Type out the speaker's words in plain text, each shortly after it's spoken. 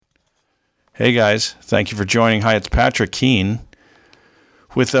Hey guys, thank you for joining. Hi, it's Patrick Keene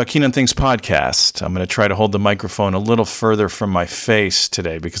with Keene on Things podcast. I'm going to try to hold the microphone a little further from my face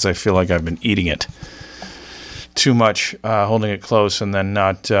today because I feel like I've been eating it too much, holding it close and then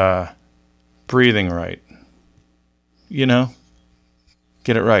not breathing right. You know,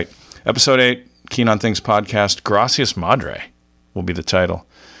 get it right. Episode 8, Keene on Things podcast, Gracias Madre will be the title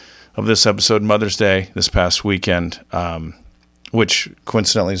of this episode. Mother's Day this past weekend, which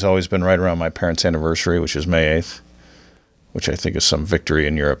coincidentally has always been right around my parents' anniversary, which is May 8th, which I think is some victory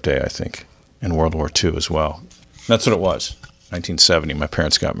in Europe Day, I think, in World War II as well. That's what it was, 1970. My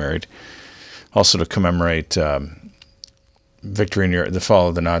parents got married. Also to commemorate victory in Europe, the fall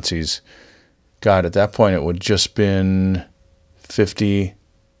of the Nazis. God, at that point it would just been 50,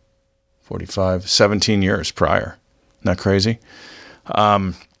 45, 17 years prior. Isn't that crazy?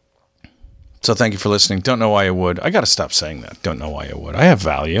 So thank you for listening. Don't know why you would. I got to stop saying that. Don't know why you would. I have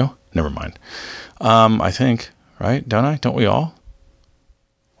value. Never mind. I think, right? Don't I? Don't we all?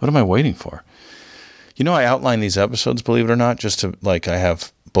 What am I waiting for? You know, I outline these episodes, believe it or not, just to, I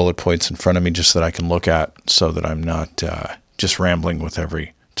have bullet points in front of me just that I can look at so that I'm not just rambling with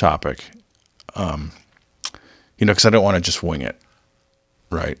every topic. Because I don't want to just wing it,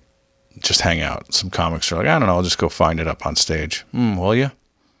 right? Just hang out. Some comics are like, I don't know, I'll just go find it up on stage. Will you?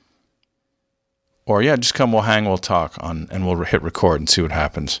 Or, yeah, just come, we'll hang, we'll talk and we'll hit record and see what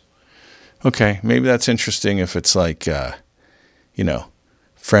happens. Okay, maybe that's interesting if it's like,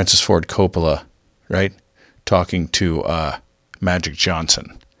 Francis Ford Coppola, right? Talking to Magic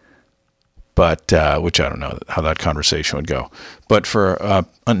Johnson. But, which I don't know how that conversation would go. But for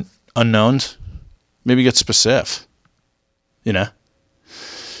unknowns, maybe get specific, Don't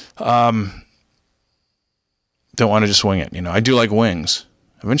want to just wing it, I do like wings.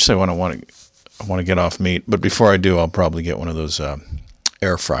 Eventually I want to get off meat, but before I do, I'll probably get one of those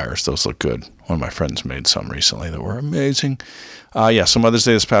air fryers. Those look good. One of my friends made some recently that were amazing. So Mother's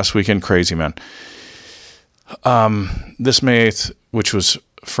Day this past weekend, crazy, man. This May 8th, which was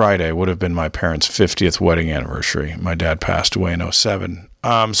Friday, would have been my parents' 50th wedding anniversary. My dad passed away in 2007.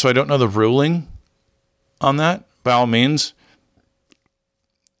 So I don't know the ruling on that, by all means.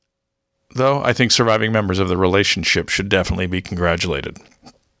 Though I think surviving members of the relationship should definitely be congratulated.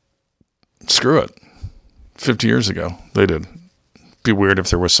 Screw it. 50 years ago, they did. Be weird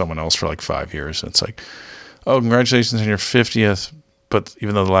if there was someone else for 5 years. It's like, oh, congratulations on your 50th. But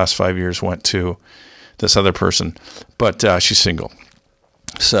even though the last 5 years went to this other person, but she's single.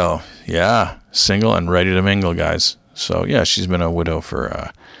 So yeah, single and ready to mingle, guys. So yeah, she's been a widow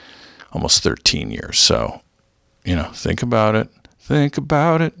for almost 13 years. So, think about it. Think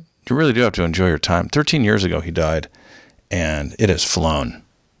about it. You really do have to enjoy your time. 13 years ago, he died, and it has flown.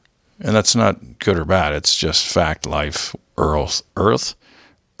 And that's not good or bad. It's just fact, life, earth,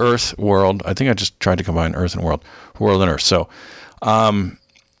 world. I think I just tried to combine earth and world and earth. So,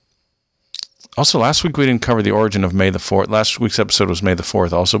 also last week we didn't cover the origin of May the 4th. Last week's episode was May the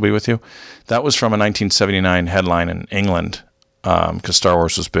 4th, also be with you. That was from a 1979 headline in England, because Star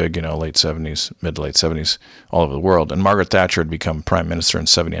Wars was big, late 70s, mid to late 70s, all over the world. And Margaret Thatcher had become prime minister in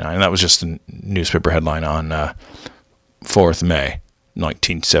 79. And that was just a newspaper headline on 4th May.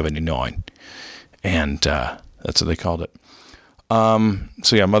 1979, and that's what they called it.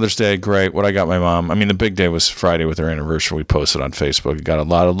 So yeah, Mother's Day, great. What I got my mom, the big day was Friday with her anniversary. We posted on Facebook. It got a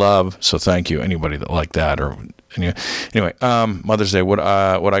lot of love, so thank you anybody that liked that. Or anyway, Mother's Day, what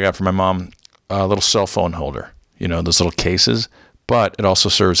I got for my mom, a little cell phone holder, those little cases, but it also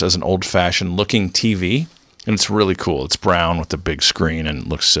serves as an old-fashioned looking TV, and it's really cool. It's brown with the big screen and it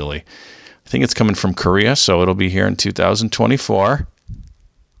looks silly. I think it's coming from Korea, so it'll be here in 2024.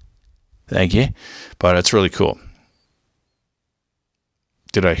 Thank you. But it's really cool.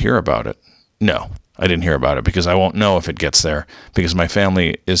 Did I hear about it? No, I didn't hear about it because I won't know if it gets there because my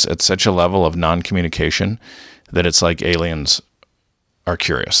family is at such a level of non-communication that it's like aliens are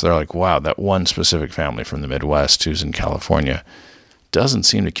curious. They're like, wow, that one specific family from the Midwest who's in California doesn't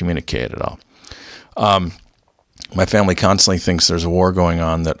seem to communicate at all. My family constantly thinks there's a war going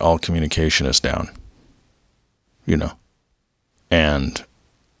on, that all communication is down, and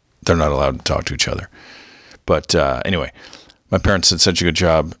they're not allowed to talk to each other. But anyway, my parents did such a good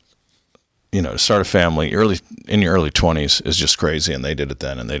job. To start a family in your early 20s is just crazy, and they did it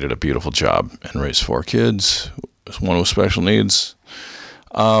then, and they did a beautiful job and raised 4 kids, one with special needs.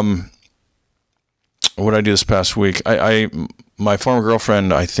 What did I do this past week? My former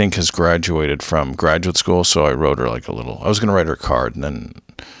girlfriend, I think, has graduated from graduate school, so I wrote her I was going to write her a card, and then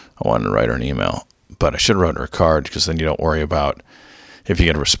I wanted to write her an email, but I should have wrote her a card because then you don't worry about if you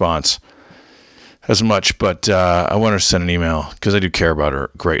get a response. as much, but I want her to send an email because I do care about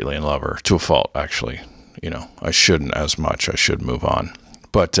her greatly and love her to a fault, actually. I shouldn't as much. I should move on.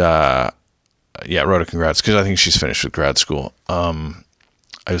 But yeah, Rhoda, congrats, because I think she's finished with grad school. I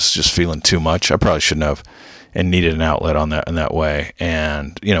was just feeling too much. I probably shouldn't have, and needed an outlet on that in that way.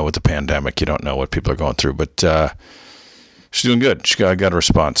 And with the pandemic, you don't know what people are going through. But she's doing good. She got a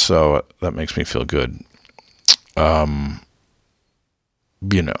response, so that makes me feel good. And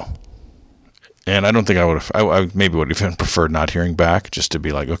I don't think I would have. I maybe would have even preferred not hearing back, just to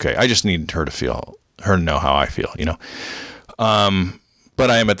be like, okay, I just need her to know how I feel. But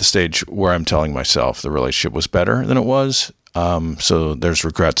I am at the stage where I'm telling myself the relationship was better than it was. So there's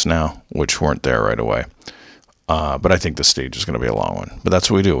regrets now, which weren't there right away. But I think the stage is going to be a long one. But that's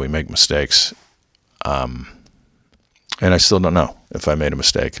what we do. We make mistakes. And I still don't know if I made a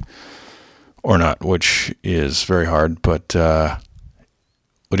mistake or not, which is very hard. But what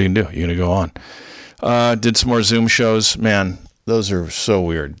are you going to do? You're going to go on. Did some more Zoom shows. Man, those are so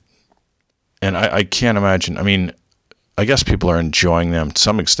weird. And I can't imagine. I mean, I guess people are enjoying them to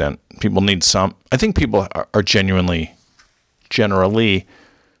some extent. People need some. I think people are generally from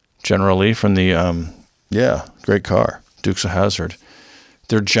the, great car, Dukes of Hazzard.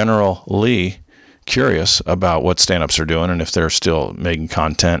 They're generally curious about what stand-ups are doing and if they're still making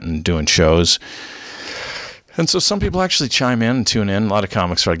content and doing shows. And so some people actually chime in and tune in. A lot of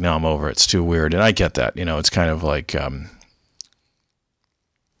comics are like, no, I'm over it. It's too weird. And I get that. It's kind of like,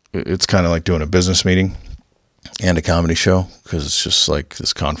 doing a business meeting and a comedy show, because it's just like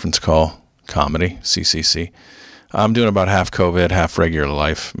this conference call comedy, CCC. I'm doing about half COVID, half regular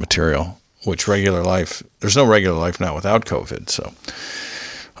life material, which regular life, there's no regular life now without COVID. So,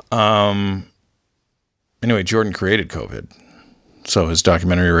 anyway, Jordan created COVID, so his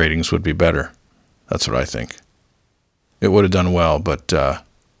documentary ratings would be better. That's what I think. It would have done well, but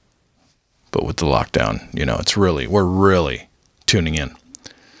with the lockdown, we're really tuning in.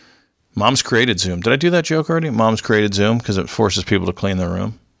 Mom's created Zoom. Did I do that joke already? Mom's created Zoom because it forces people to clean their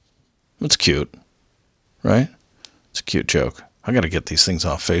room. It's cute, right? It's a cute joke. I got to get these things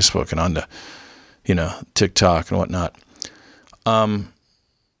off Facebook and onto, TikTok and whatnot. How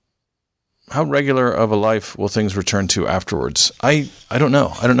regular of a life will things return to afterwards? I don't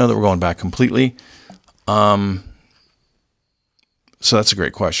know. I don't know that we're going back completely. So that's a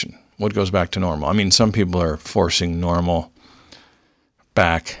great question. What goes back to normal? I mean, some people are forcing normal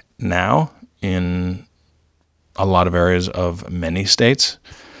back now in a lot of areas of many states.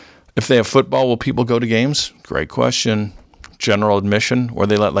 If they have football, will people go to games? Great question. General admission, where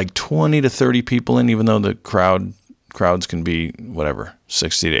they let like 20 to 30 people in, even though the crowds can be whatever,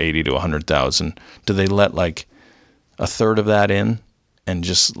 60 to 80 to 100,000. Do they let like a third of that in and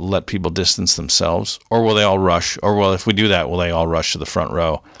just let people distance themselves? Or will they all rush? Or if we do that, will they all rush to the front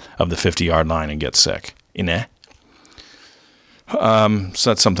row of the 50-yard line and get sick? So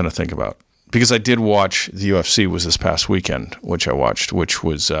that's something to think about. Because I did watch, the UFC was this past weekend, which I watched, which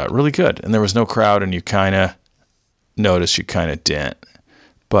was really good. And there was no crowd, and you kind of notice, you kind of didn't.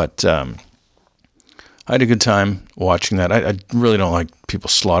 But I had a good time watching that. I really don't like people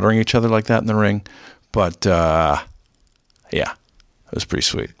slaughtering each other like that in the ring. But, yeah, it was pretty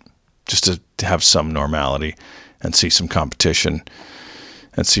sweet. Just to have some normality and see some competition.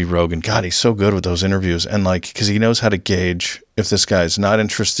 And see Rogan. God, he's so good with those interviews. And because he knows how to gauge if this guy's not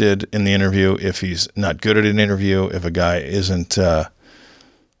interested in the interview, if he's not good at an interview, if a guy isn't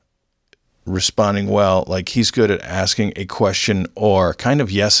responding well. He's good at asking a question or kind of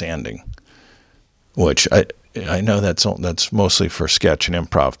yes-anding, which I know that's mostly for sketch and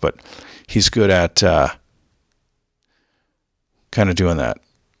improv, but he's good at kind of doing that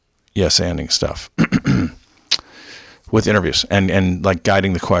yes-anding stuff. With interviews and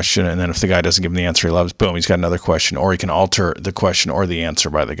guiding the question. And then if the guy doesn't give him the answer he loves, boom, he's got another question, or he can alter the question or the answer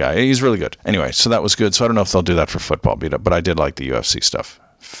by the guy. He's really good. Anyway, so that was good. So I don't know if they'll do that for football, but I did like the UFC stuff.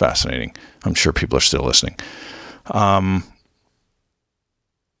 Fascinating. I'm sure people are still listening. God,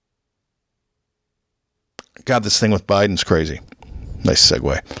 this thing with Biden's crazy. Nice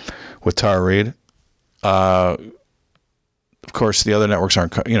segue. With Tara Reid. Of course, the other networks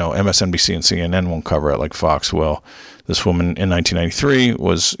aren't, MSNBC and CNN won't cover it like Fox will. This woman in 1993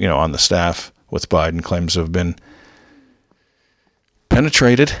 was, on the staff with Biden, claims to have been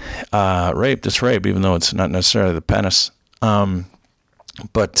penetrated, raped. It's rape, even though it's not necessarily the penis.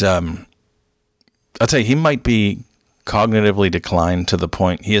 But I'll tell you, he might be cognitively declined to the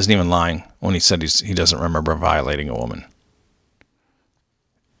point, he isn't even lying when he said he doesn't remember violating a woman.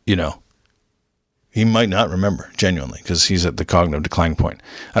 He might not remember, genuinely, because he's at the cognitive decline point.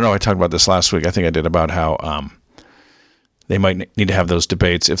 I don't know, I talked about this last week. I think I did, about how they might need to have those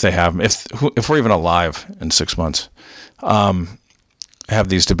debates if they have them. If we're even alive in 6 months, have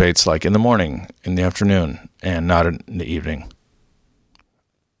these debates like in the morning, in the afternoon, and not in the evening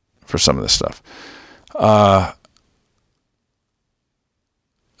for some of this stuff.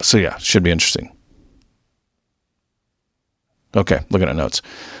 So yeah, should be interesting. Okay, looking at notes.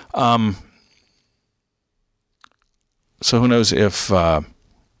 So who knows if we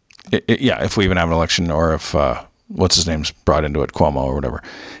even have an election, or if what's his name's brought into it, Cuomo or whatever.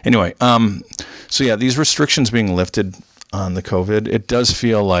 Anyway, so yeah, these restrictions being lifted on the COVID, it does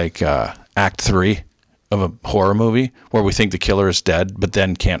feel like Act 3 of a horror movie where we think the killer is dead, but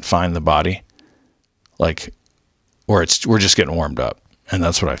then can't find the body. Like, or we're just getting warmed up. And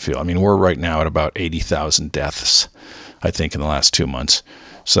that's what I feel. I mean, we're right now at about 80,000 deaths, I think, in the last 2 months.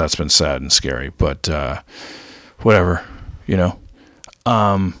 So that's been sad and scary, but whatever, you know.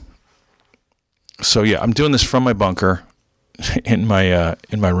 So yeah, I'm doing this from my bunker in my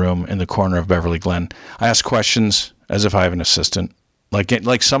room in the corner of Beverly Glen. I ask questions as if I have an assistant.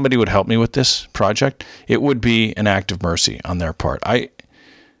 Like somebody would help me with this project. It would be an act of mercy on their part. I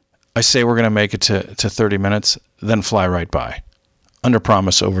say we're going to make it to 30 minutes, then fly right by. Under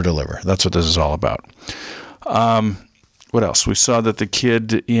promise, over deliver. That's what this is all about. What else? We saw that the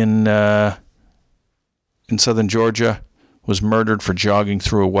kid in southern Georgia was murdered for jogging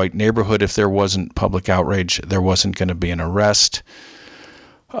through a white neighborhood. If there wasn't public outrage, there wasn't going to be an arrest.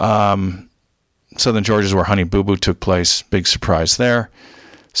 Southern Georgia is where Honey Boo Boo took place. Big surprise there.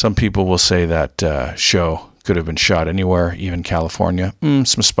 Some people will say that show could have been shot anywhere, even California. Some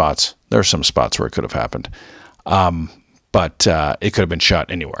spots. There are some spots where it could have happened. But it could have been shot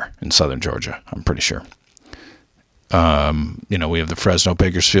anywhere in southern Georgia, I'm pretty sure. We have the Fresno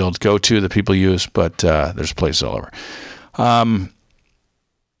Bakersfield go-to that people use, but there's places all over.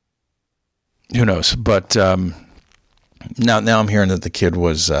 Who knows? But now I'm hearing that the kid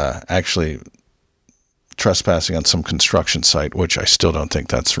was actually trespassing on some construction site, which I still don't think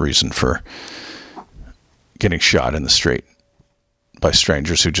that's reason for getting shot in the street by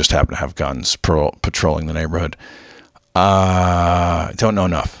strangers who just happen to have guns patrolling the neighborhood. Don't know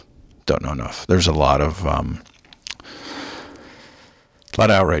enough. There's a lot of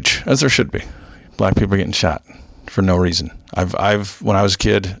outrage, as there should be. Black people getting shot for no reason. I've when I was a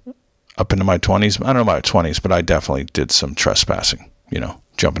kid, up into my 20s, I don't know about 20s, but I definitely did some trespassing.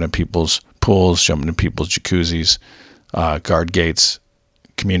 Jumping in people's pools, jumping in people's jacuzzis, guard gates,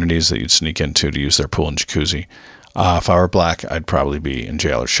 communities that you'd sneak into to use their pool and jacuzzi. If I were black, I'd probably be in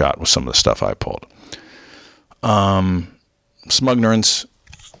jail or shot with some of the stuff I pulled. Smugnerance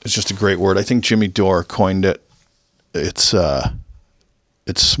is just a great word. I think Jimmy Dore coined it. It's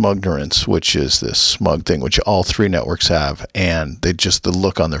smugnerance, which is this smug thing, which all three networks have. And they just, the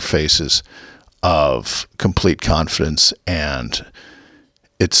look on their faces of complete confidence, and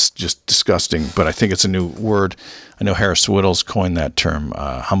it's just disgusting. But I think it's a new word. I know Harris Whittles coined that term,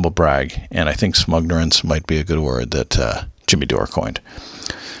 humble brag. And I think smugnerance might be a good word that Jimmy Dore coined.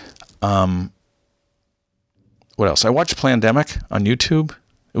 What else? I watched Plandemic on YouTube.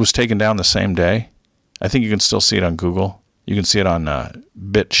 It was taken down the same day. I think you can still see it on Google. You can see it on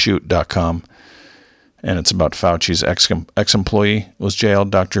BitChute.com. And it's about Fauci's ex-employee was jailed,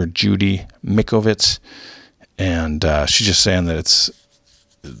 Dr. Judy Mikovits. And she's just saying that it's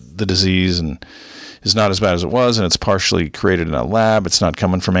the disease and is not as bad as it was, and it's partially created in a lab. It's not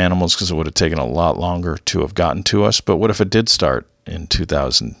coming from animals because it would have taken a lot longer to have gotten to us. But what if it did start in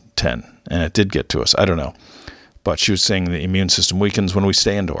 2010 and it did get to us? I don't know. But she was saying the immune system weakens when we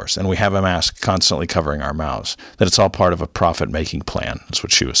stay indoors and we have a mask constantly covering our mouths, that it's all part of a profit-making plan. That's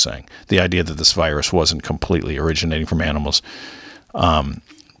what she was saying. The idea that this virus wasn't completely originating from animals,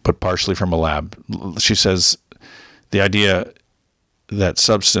 but partially from a lab. She says the idea that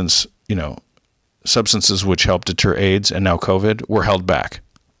substances which help deter AIDS and now COVID were held back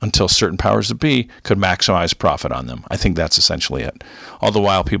until certain powers that be could maximize profit on them. I think that's essentially it. All the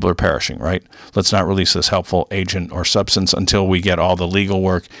while, people are perishing, right? Let's not release this helpful agent or substance until we get all the legal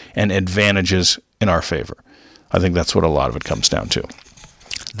work and advantages in our favor. I think that's what a lot of it comes down to.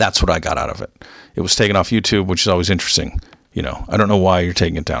 That's what I got out of it. It was taken off YouTube, which is always interesting. I don't know why you're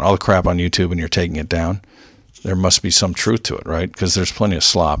taking it down. All the crap on YouTube and you're taking it down. There must be some truth to it, right? Because there's plenty of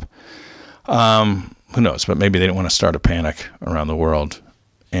slop. Who knows? But maybe they didn't want to start a panic around the world.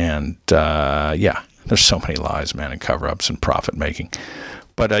 And, there's so many lies, man, and cover-ups and profit-making.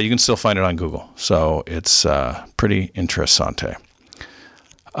 But you can still find it on Google. So it's pretty interessante.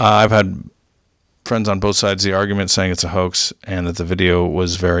 I've had friends on both sides of the argument saying it's a hoax and that the video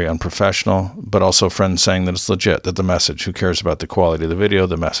was very unprofessional, but also friends saying that it's legit, that the message, who cares about the quality of the video,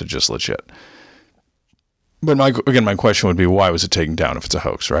 the message is legit. But my question would be, why was it taken down if it's a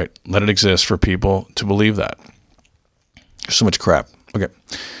hoax, right? Let it exist for people to believe that. There's so much crap. Okay.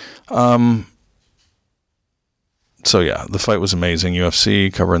 So yeah, the fight was amazing.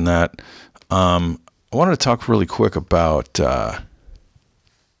 UFC covering that. I wanted to talk really quick about, I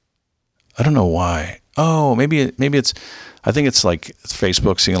don't know why. Oh, maybe it's, I think it's like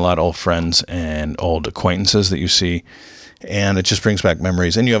Facebook, seeing a lot of old friends and old acquaintances that you see. And it just brings back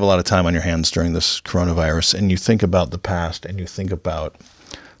memories. And you have a lot of time on your hands during this coronavirus. And you think about the past, and you think about,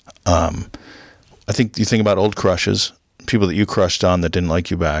 I think you think about old crushes, people that you crushed on that didn't like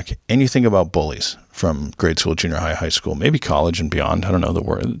you back. And you think about bullies from grade school, junior high, high school, maybe college and beyond. I don't know the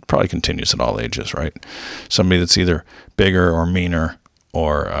word. It probably continues at all ages, right? Somebody that's either bigger or meaner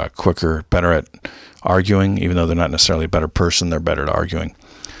or quicker, better at arguing, even though they're not necessarily a better person, they're better at arguing.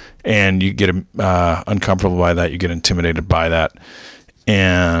 And you get uncomfortable by that. You get intimidated by that.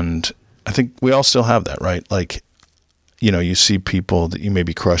 And I think we all still have that, right? Like, you know, you see people that you may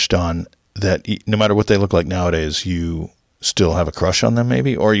be crushed on that no matter what they look like nowadays, you still have a crush on them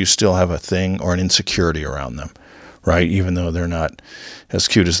maybe, or you still have a thing or an insecurity around them, right? Even though they're not as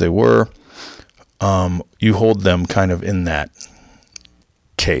cute as they were, you hold them kind of in that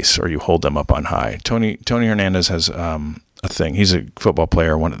case, or you hold them up on high. Tony Hernandez has a thing. He's a football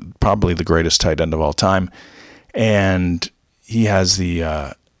player, probably the greatest tight end of all time. And he has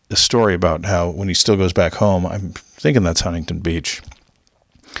the story about how when he still goes back home, I'm thinking that's Huntington Beach,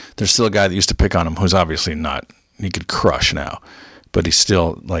 there's still a guy that used to pick on him who's obviously not, he could crush now, but he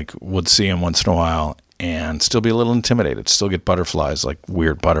still like would see him once in a while and still be a little intimidated, still get butterflies, like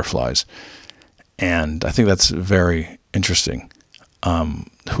weird butterflies. And I think that's very interesting,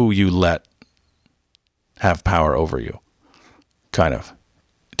 who you let have power over you. Kind of,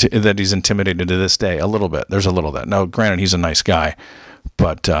 that he's intimidated to this day a little bit. There's a little of that. Now, granted, he's a nice guy,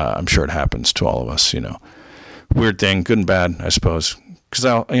 but I'm sure it happens to all of us. You know, weird thing, good and bad, I suppose. Because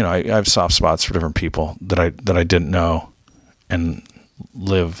I have soft spots for different people that I didn't know and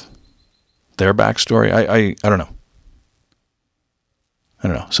live their backstory. I don't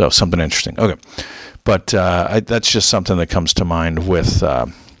know. So something interesting. Okay, but that's just something that comes to mind with.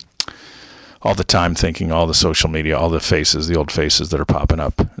 All the time thinking, all the social media, all the faces, the old faces that are popping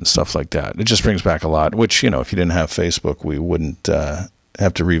up and stuff like that. It just brings back a lot, which, you know, if you didn't have Facebook, we wouldn't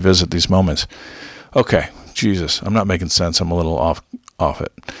have to revisit these moments. Okay, Jesus, I'm not making sense. I'm a little off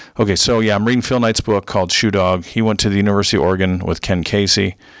it. Okay, so yeah, I'm reading Phil Knight's book called Shoe Dog. He went to the University of Oregon with Ken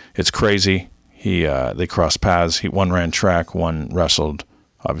Casey. It's crazy. They crossed paths. One ran track, one wrestled.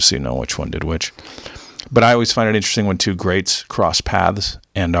 Obviously, you know which one did which. But I always find it interesting when two greats cross paths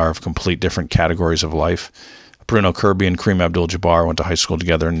and are of complete different categories of life. Bruno Kirby and Kareem Abdul-Jabbar went to high school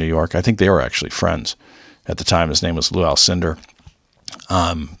together in New York. I think they were actually friends at the time. His name was Lou Alcindor.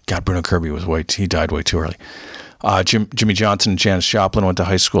 Bruno Kirby he died way too early. Jimmy Johnson and Janis Joplin went to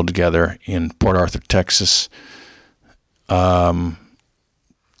high school together in Port Arthur, Texas. Two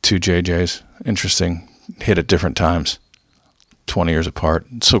JJs. Interesting. Hit at different times. 20 years apart.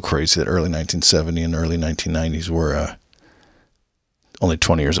 It's so crazy that early 1970 and early 1990s were only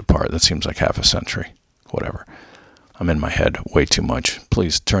 20 years apart. That seems like half a century. Whatever. I'm in my head way too much.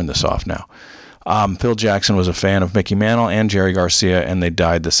 Please turn this off now. Phil Jackson was a fan of Mickey Mantle and Jerry Garcia, and they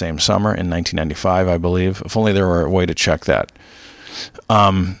died the same summer in 1995, I believe. If only there were a way to check that.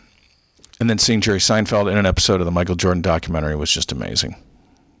 And then seeing Jerry Seinfeld in an episode of the Michael Jordan documentary was just amazing.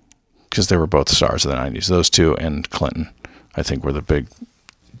 Because they were both stars of the 90s. Those two and Clinton, I think, were the big...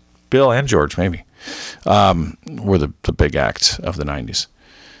 Bill and George, maybe, were the big acts of the 90s.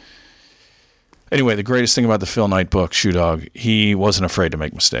 Anyway, the greatest thing about the Phil Knight book, Shoe Dog, he wasn't afraid to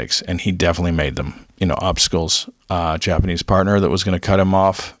make mistakes, and he definitely made them. You know, obstacles. Japanese partner that was going to cut him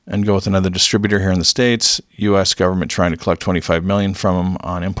off and go with another distributor here in the States. U.S. government trying to collect $25 million from him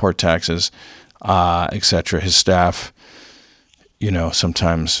on import taxes, etc. His staff, you know,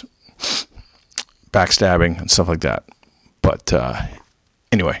 sometimes backstabbing and stuff like that. But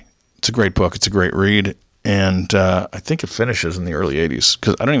anyway, it's a great book. It's a great read. And I think it finishes in the early 80s,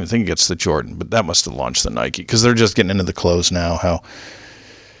 because I don't even think it gets to Jordan, but that must have launched the Nike, because they're just getting into the clothes now, how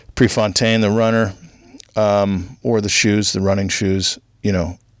Prefontaine, the runner, or the shoes, the running shoes, you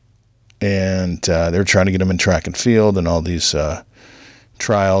know, and they're trying to get them in track and field and all these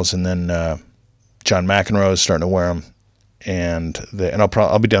trials. And then John McEnroe is starting to wear them. And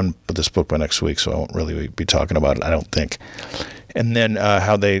I'll be done with this book by next week, so I won't really be talking about it, I don't think. And then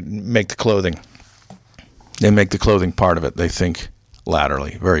how they make the clothing. They make the clothing part of it, they think,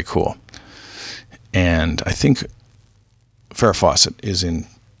 laterally. Very cool. And I think Farrah Fawcett is in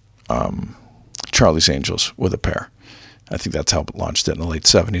Charlie's Angels with a pair. I think that's how it launched it in the late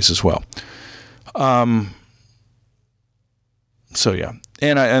 70s as well. So yeah,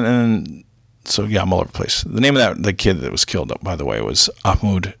 I'm all over the place. The name of the kid that was killed, by the way, was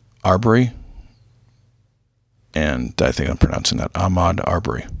Ahmaud Arbery, and I think I'm pronouncing that Ahmaud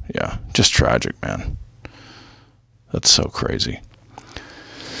Arbery. Yeah, just tragic, man. That's so crazy.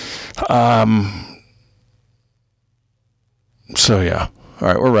 So yeah, all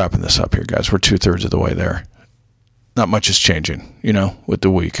right, we're wrapping this up here, guys. We're 2/3 of the way there. Not much is changing, with the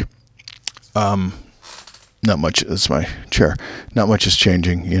week. Not much. That's my chair. Not much is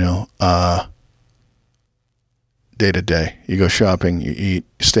changing, day to day. You go shopping, you eat,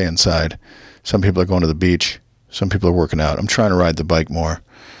 you stay inside. Some people are going to the beach. Some people are working out. I'm trying to ride the bike more,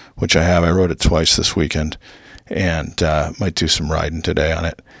 which I have. I rode it twice this weekend, and might do some riding today on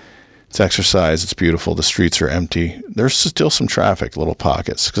it. It's exercise. It's beautiful. The streets are empty. There's still some traffic, little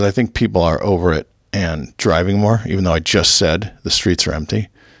pockets, because I think people are over it and driving more, even though I just said the streets are empty.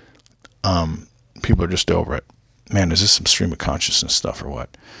 People are just over it. Man, is this some stream of consciousness stuff or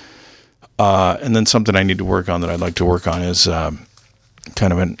what? And then something I need to work on that I'd like to work on is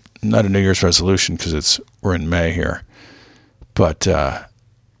kind of not a New Year's resolution, because we're in May here, but I've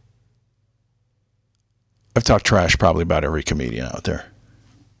talked trash probably about every comedian out there.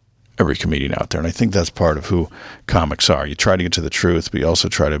 And I think that's part of who comics are. You try to get to the truth, but you also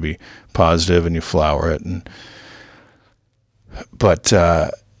try to be positive, and you flower it. But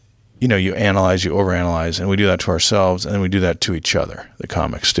you analyze, you overanalyze, and we do that to ourselves, and then we do that to each other, the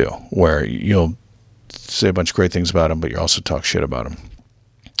comics do, where you'll say a bunch of great things about them, but you also talk shit about them.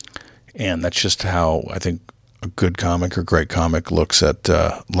 And that's just how I think a good comic or great comic looks at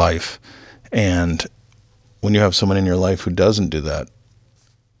life. And when you have someone in your life who doesn't do that,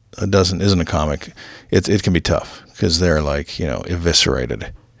 isn't a comic, it can be tough, because they're like,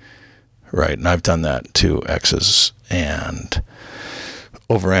 eviscerated, right? And I've done that to exes, and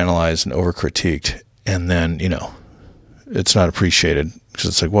overanalyzed and overcritiqued, and then it's not appreciated, because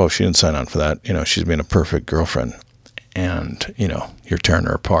it's like, whoa, she didn't sign on for that. She's being a perfect girlfriend, and you're tearing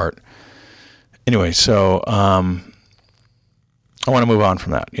her apart. Anyway, so I want to move on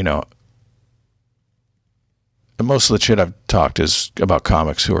from that. And most of the shit I've talked is about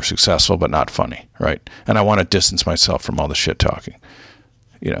comics who are successful but not funny, right? And I want to distance myself from all the shit talking.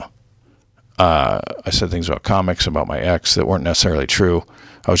 I said things about comics, about my ex, that weren't necessarily true.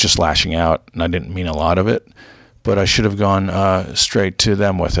 I was just lashing out, and I didn't mean a lot of it, but I should have gone straight to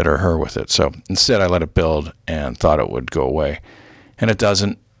them with it, or her with it. So instead, I let it build and thought it would go away, and it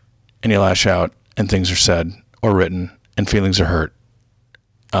doesn't. And you lash out, and things are said or written, and feelings are hurt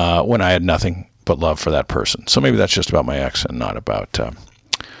when I had nothing but love for that person. So maybe that's just about my ex and not about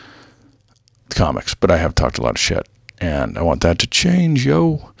comics. But I have talked a lot of shit, and I want that to change,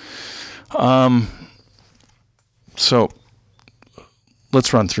 yo. So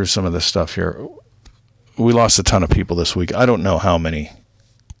let's run through some of this stuff here. We lost a ton of people this week. I don't know how many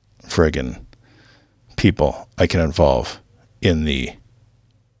friggin' people I can involve in the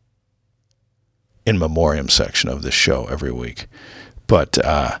in memoriam section of this show every week. But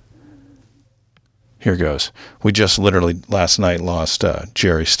here goes. We just literally last night lost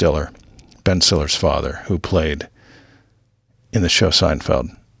Jerry Stiller, Ben Stiller's father, who played in the show Seinfeld,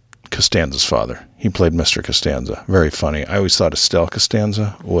 Costanza's father. He played Mr. Costanza. Very funny. I always thought Estelle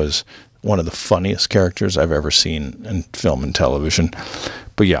Costanza was one of the funniest characters I've ever seen in film and television.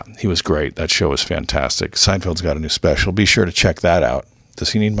 But yeah, he was great. That show was fantastic. Seinfeld's got a new special. Be sure to check that out.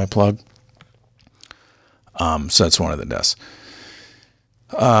 Does he need my plug? So that's one of the deaths.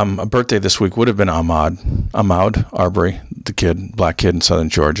 A birthday this week would have been Ahmaud Arbery, the kid, black kid in southern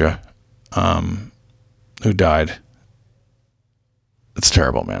Georgia, who died. It's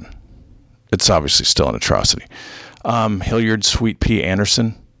terrible, man. It's obviously still an atrocity. Hilliard Sweet Pea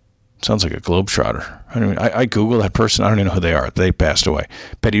Anderson. Sounds like a globetrotter. I Googled that person. I don't even know who they are. They passed away.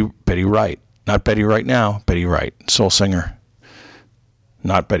 Betty Wright. Not Betty Wright now. Betty Wright. Soul singer.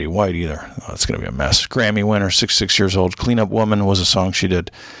 Not Betty White either. Oh, it's going to be a mess. Grammy winner, 66 years old. Clean Up Woman was a song she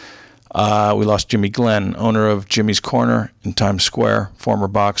did. We lost Jimmy Glenn, owner of Jimmy's Corner in Times Square, former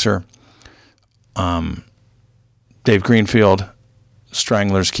boxer. Dave Greenfield,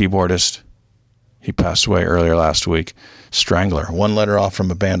 Stranglers keyboardist. He passed away earlier last week. Strangler, one letter off from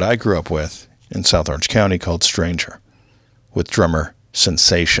a band I grew up with in South Orange County called Stranger, with drummer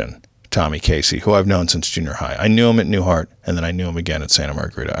Sensation Tommy Casey, who I've known since junior high. I knew him at Newhart, and then I knew him again at Santa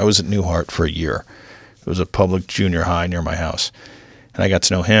Margarita. I was at Newhart for a year. It was a public junior high near my house. And I got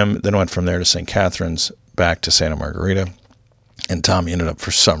to know him, then went from there to St. Catherine's, back to Santa Margarita. And Tommy ended up,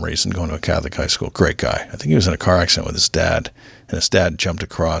 for some reason, going to a Catholic high school. Great guy. I think he was in a car accident with his dad, and his dad jumped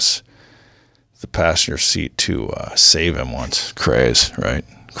across the passenger seat to save him once. Craze, right?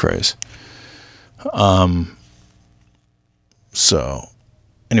 Craze. So,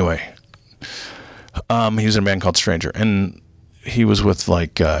 anyway, he was in a band called Stranger, and he was with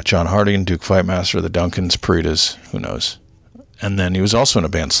like John Harding, Duke Fightmaster, the Duncans, Peritas, who knows. And then he was also in a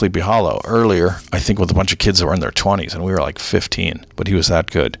band, Sleepy Hollow, earlier, I think with a bunch of kids that were in their 20s, and we were like 15, but he was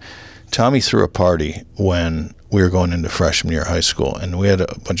that good. Tommy threw a party when we were going into freshman year of high school, and we had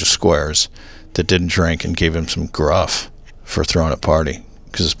a bunch of squares that didn't drink and gave him some gruff for throwing a party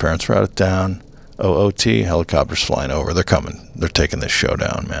because his parents were out of town. OOT, helicopters flying over. They're coming. They're taking this show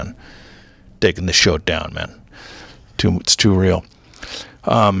down, man. Taking this show down, man. It's too real.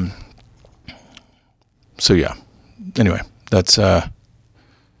 So, yeah. Anyway, that's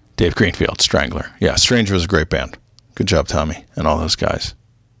Dave Greenfield, Strangler. Yeah, Stranger was a great band. Good job, Tommy, and all those guys.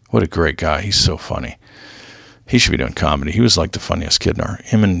 What a great guy. He's so funny. He should be doing comedy. He was like the funniest kid in our...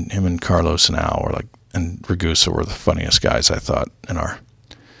 Him and Carlos and Al were like... And Ragusa were the funniest guys, I thought, in our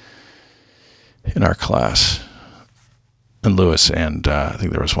class. And Lewis, and I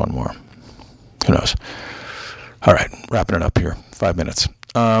think there was one more. Who knows? All right, wrapping it up here. 5 minutes.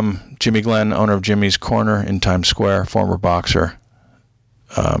 Jimmy Glenn, owner of Jimmy's Corner in Times Square, former boxer.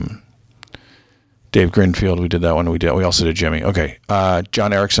 Dave Greenfield, we did that one. We also did Jimmy. Okay.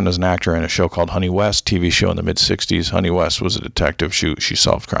 John Erickson is an actor in a show called Honey West, TV show in the mid-'60s. Honey West was a detective. She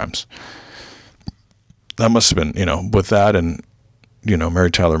solved crimes. That must have been, with that and,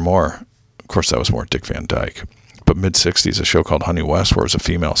 Mary Tyler Moore. Of course, that was more Dick Van Dyke. But mid-'60s, a show called Honey West, where it was a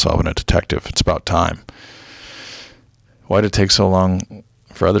female solving a detective. It's about time. Why did it take so long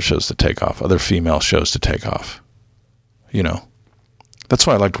for other shows to take off, other female shows to take off? That's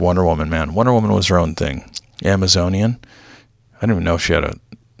why I liked Wonder Woman, man. Wonder Woman was her own thing. Amazonian. I didn't even know if she had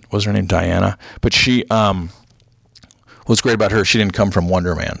was her name Diana? But she, what's great about her, she didn't come from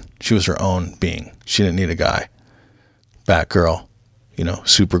Wonder Man. She was her own being. She didn't need a guy. Batgirl,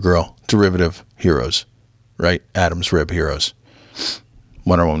 Supergirl, derivative heroes, right? Adam's rib heroes.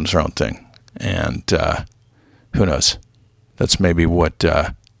 Wonder Woman's her own thing. And who knows? That's maybe what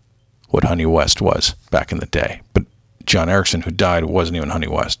Honey West was back in the day. But John Erickson, who died, wasn't even Honey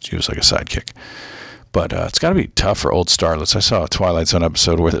West. He was like a sidekick. But it's got to be tough for old starlets. I saw a Twilight Zone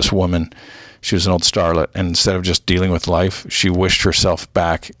episode where this woman, she was an old starlet, and instead of just dealing with life, she wished herself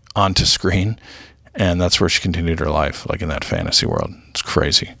back onto screen, and that's where she continued her life, like in that fantasy world. It's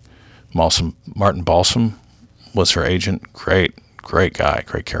crazy. Martin Balsam was her agent. Great guy,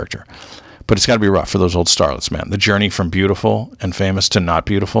 great character. But it's got to be rough for those old starlets, man. The journey from beautiful and famous to not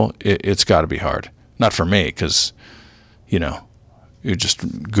beautiful, it's got to be hard. Not for me, because... you're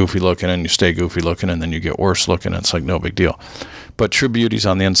just goofy looking and you stay goofy looking and then you get worse looking. It's like no big deal. But true beauty's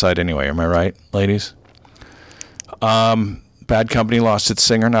on the inside anyway. Am I right, ladies? Bad Company lost its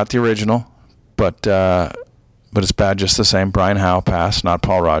singer, not the original, but it's bad just the same. Brian Howe passed, not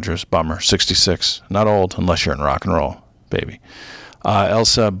Paul Rogers. Bummer. 66. Not old unless you're in rock and roll, baby.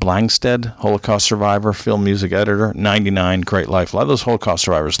 Elsa Blankstead, Holocaust survivor, film music editor, 99, great life. A lot of those Holocaust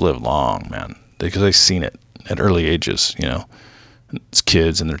survivors live long, man, because they've seen it at early ages, It's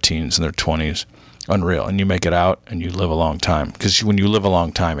kids in their teens and their 20s. Unreal. And you make it out and you live a long time. Because when you live a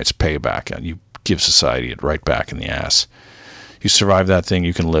long time, it's payback. And you give society it right back in the ass. You survive that thing,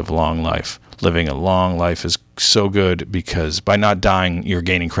 you can live a long life. Living a long life is so good because by not dying, you're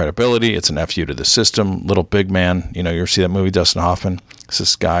gaining credibility. It's an FU to the system. Little Big Man. You ever see that movie, Dustin Hoffman? It's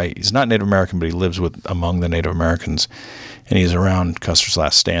this guy. He's not Native American, but he lives among the Native Americans. And he's around Custer's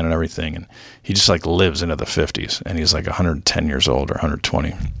Last Stand and everything. And he just lives into the 50s. And he's 110 years old or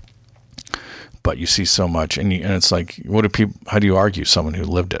 120. But you see so much. And it's like, how do you argue someone who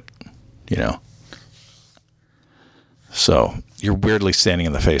lived it? So you're weirdly standing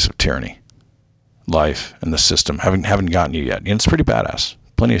in the face of tyranny. Life and the system haven't gotten you yet. And it's pretty badass.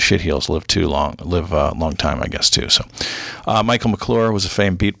 Plenty of shitheels live a long time, I guess, too. So, Michael McClure was a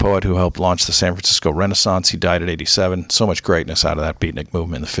famed beat poet who helped launch the San Francisco Renaissance. He died at 87. So much greatness out of that beatnik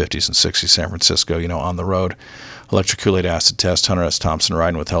movement in the 50s and 60s, San Francisco, on the road. Electric Kool-Aid Acid Test, Hunter S. Thompson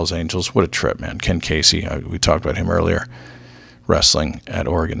riding with Hell's Angels. What a trip, man. Ken Casey, we talked about him earlier, wrestling at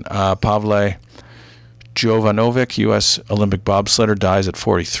Oregon. Pavle Jovanovic, U.S. Olympic bobsledder, dies at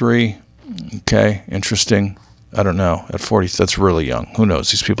 43. Okay, interesting. I don't know. At 40, that's really young. Who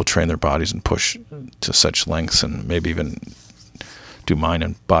knows? These people train their bodies and push to such lengths and maybe even do mind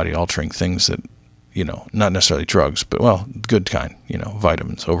and body-altering things that, not necessarily drugs, but, well, good kind,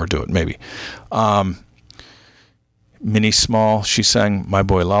 vitamins, overdo it, maybe. Minnie Small, she sang My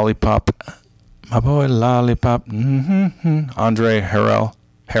Boy Lollipop. My Boy Lollipop. Andre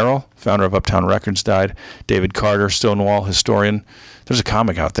Harrell, founder of Uptown Records, died. David Carter, Stonewall historian. There's a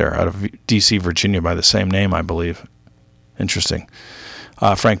comic out there out of D.C., Virginia by the same name, I believe. Interesting.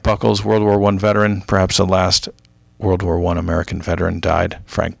 Frank Buckles, World War I veteran, perhaps the last World War I American veteran, died.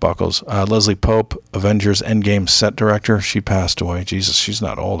 Frank Buckles. Leslie Pope, Avengers Endgame set director. She passed away. Jesus, she's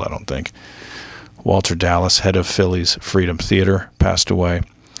not old, I don't think. Walter Dallas, head of Philly's Freedom Theater, passed away.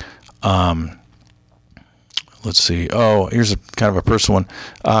 Let's see. Oh, here's a kind of a personal one.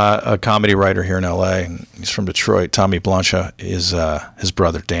 A comedy writer here in L.A. He's from Detroit. Tommy Blancha. His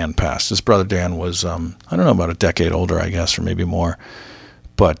brother Dan passed. His brother Dan was, I don't know, about a decade older, I guess, or maybe more.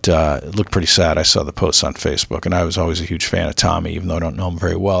 But it looked pretty sad. I saw the posts on Facebook, and I was always a huge fan of Tommy, even though I don't know him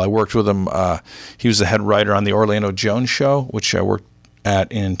very well. I worked with him. He was the head writer on the Orlando Jones Show, which I worked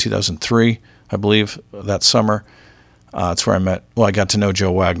at in 2003, I believe, that summer. That's where I got to know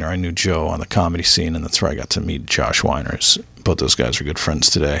Joe Wagner. I knew Joe on the comedy scene, and that's where I got to meet Josh Weiner. Both those guys are good friends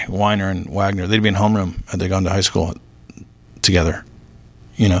today. Weiner and Wagner, they'd be in homeroom. Had they gone to high school together,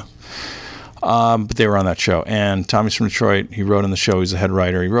 you know. But they were on that show. And Tommy's from Detroit. He wrote on the show. He's the head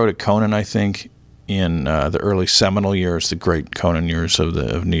writer. He wrote at Conan, I think, in the early seminal years, the great Conan years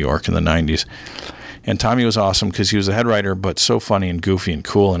of New York in the 90s. And Tommy was awesome because he was a head writer, but so funny and goofy and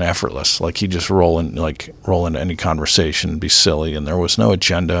cool and effortless. Like he'd just roll into any conversation and be silly, and there was no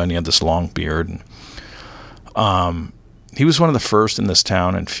agenda, and he had this long beard. And he was one of the first in this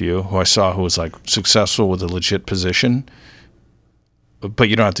town and few who I saw who was like successful with a legit position, but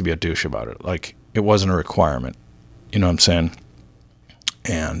you don't have to be a douche about it. Like it wasn't a requirement. You know what I'm saying?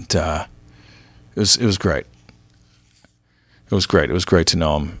 And it was great. It was great. It was great to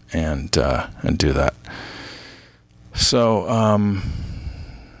know him and do that. So,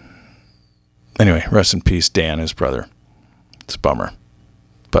 anyway, rest in peace, Dan, his brother. It's a bummer,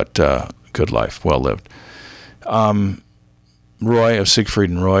 but good life, well lived. Roy of Siegfried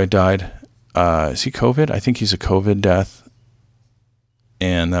and Roy died. Is he COVID? I think he's a COVID death,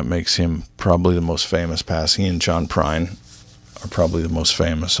 and that makes him probably the most famous pass. He and John Prine are probably the most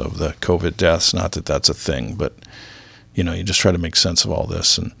famous of the COVID deaths. Not that that's a thing, but you know, you just try to make sense of all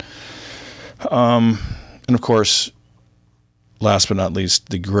this. And of course, last but not least,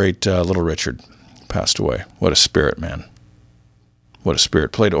 the great Little Richard passed away. What a spirit, man. What a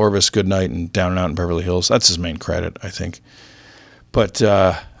spirit. Played Orvis Goodnight and Down and Out in Beverly Hills. That's his main credit, I think. But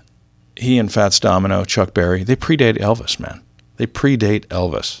he and Fats Domino, Chuck Berry, they predate Elvis, man. They predate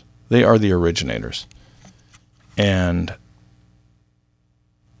Elvis. They are the originators. And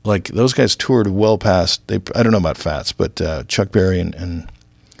like those guys toured well past, I don't know about Fats, but Chuck Berry and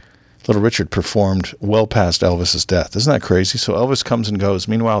Little Richard performed well past Elvis's death. Isn't that crazy? So Elvis comes and goes.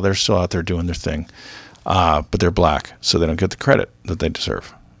 Meanwhile, they're still out there doing their thing. But they're black, so they don't get the credit that they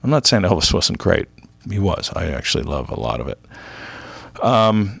deserve. I'm not saying Elvis wasn't great. He was. I actually love a lot of it.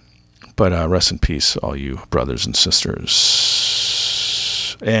 But rest in peace, all you brothers and sisters.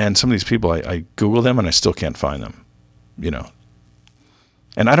 And some of these people, I Google them and I still can't find them, you know.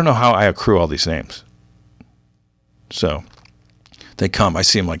 And I don't know how I accrue all these names. So they come. I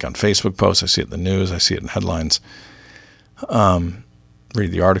see them like on Facebook posts. I see it in the news. I see it in headlines.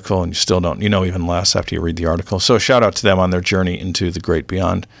 Read the article, and you still don't. You know even less after you read the article. So shout out to them on their journey into the great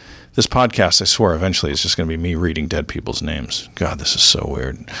beyond. This podcast, I swear, eventually is just going to be me reading dead people's names. God, this is so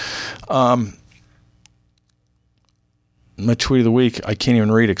weird. My tweet of the week, I can't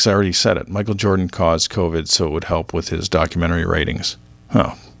even read it because I already said it. Michael Jordan caused COVID so it would help with his documentary ratings.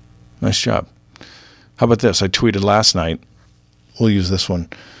 Oh, nice job. How about this? I tweeted last night. We'll use this one.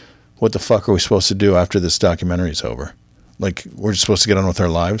 What the fuck are we supposed to do after this documentary is over? Like, we're just supposed to get on with our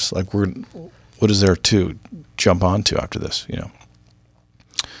lives? Like, what is there to jump onto after this, you know?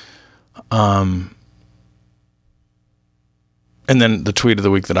 And then the tweet of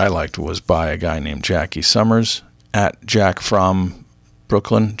the week that I liked was by a guy named Jackie Summers, at Jack from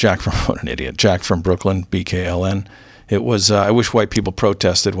Brooklyn. What an idiot. Jack from Brooklyn, BKLN. It was, I wish white people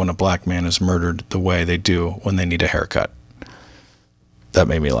protested when a black man is murdered the way they do when they need a haircut. That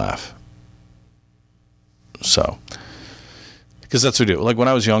made me laugh. So, because that's what we do. Like when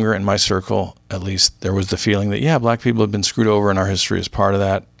I was younger, in my circle, at least, there was the feeling that, yeah, black people have been screwed over and our history is part of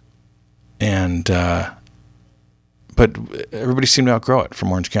that. And, but everybody seemed to outgrow it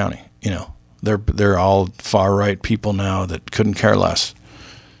from Orange County. You know, they're all far right people now that couldn't care less,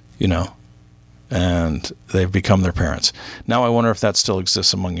 you know, and they've become their parents. Now I wonder if that still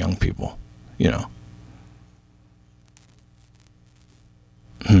exists among young people, you know.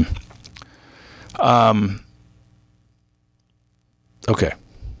 Okay.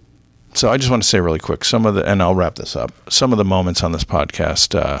 So I just want to say really quick, and I'll wrap this up. Some of the moments on this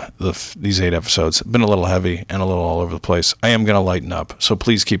podcast, these 8 episodes, have been a little heavy and a little all over the place. I am going to lighten up, so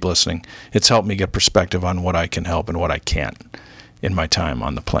please keep listening. It's helped me get perspective on what I can help and what I can't in my time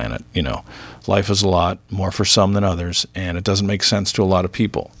on the planet. You know, life is a lot more for some than others, and it doesn't make sense to a lot of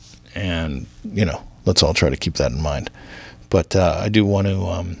people. And, you know, let's all try to keep that in mind. But I do want to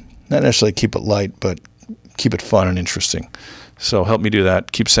not necessarily keep it light, but keep it fun and interesting. So help me do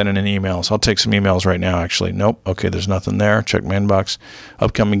that. Keep sending in emails. I'll take some emails right now, actually. Nope. Okay, there's nothing there. Check my inbox.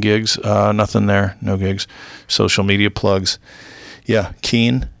 Upcoming gigs, nothing there. No gigs. Social media plugs. Yeah,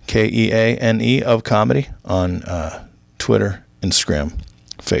 Keane, Keane of comedy on Twitter, Instagram,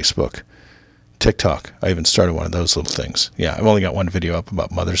 Facebook, TikTok. I even started one of those little things. Yeah, I've only got one video up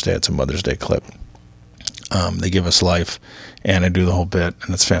about Mother's Day. It's a Mother's Day clip. They give us life, and I do the whole bit,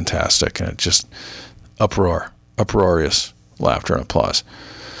 and it's fantastic. And it's just uproarious laughter and applause.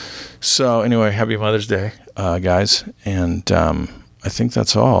 So anyway, happy Mother's Day, guys. And I think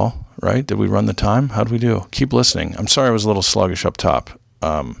that's all, right? Did we run the time? How'd we do? Keep listening. I'm sorry I was a little sluggish up top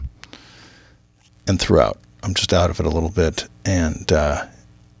and throughout. I'm just out of it a little bit. And,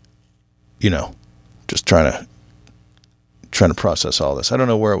 just trying to process all this. I don't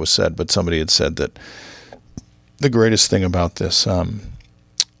know where it was said, but somebody had said that the greatest thing about this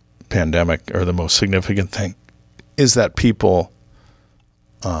pandemic, or the most significant thing, is that people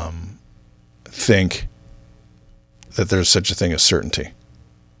think that there's such a thing as certainty.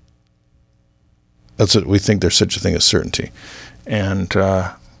 That's what we think. There's such a thing as certainty, and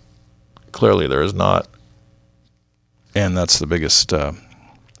clearly there is not. And that's the biggest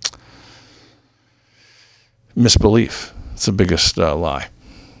misbelief. It's the biggest lie.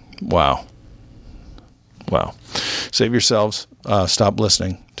 Wow. Save yourselves. Stop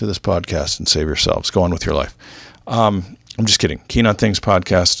listening to this podcast and save yourselves. Go on with your life. I'm just kidding. Keen on Things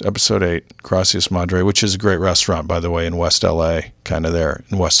podcast, episode 8, Gracias Madre, which is a great restaurant, by the way, in West LA, kind of there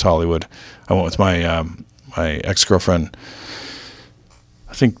in West Hollywood. I went with my ex-girlfriend,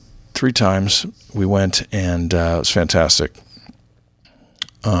 I think 3 times we went, and it was fantastic.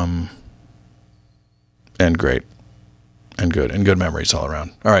 And great. And good memories all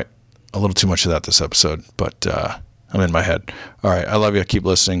around. All right. A little too much of that this episode, but I'm in my head. All right. I love you. Keep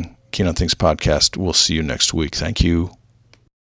listening. Keen on Things podcast. We'll see you next week. Thank you.